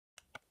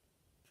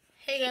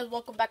Hey guys,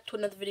 welcome back to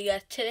another video,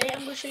 guys. Today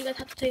I'm going to show you guys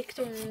how to take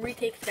some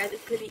retakes, guys.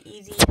 It's pretty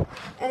easy,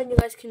 and you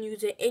guys can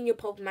use it in your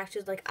public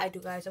matches like I do,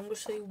 guys. I'm going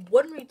to show you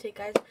one retake,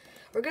 guys.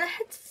 We're going to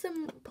head to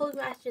some public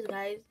matches,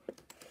 guys.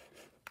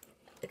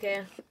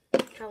 Okay,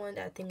 try one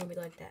that thing will be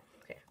like that.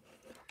 Okay.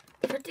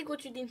 First thing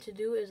what you need to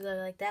do is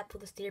like that,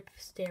 put the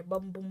stair,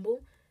 boom, boom, boom.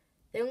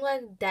 Then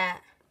like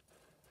that,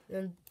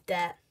 then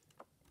that,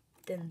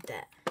 then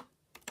that.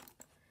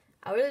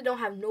 I really don't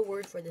have no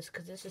words for this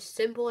because this is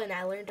simple and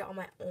I learned it on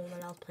my own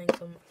when I was playing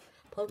some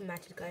public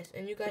matches, guys.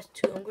 And you guys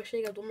too. I'm going to show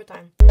you guys one more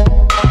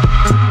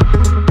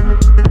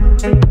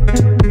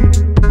time.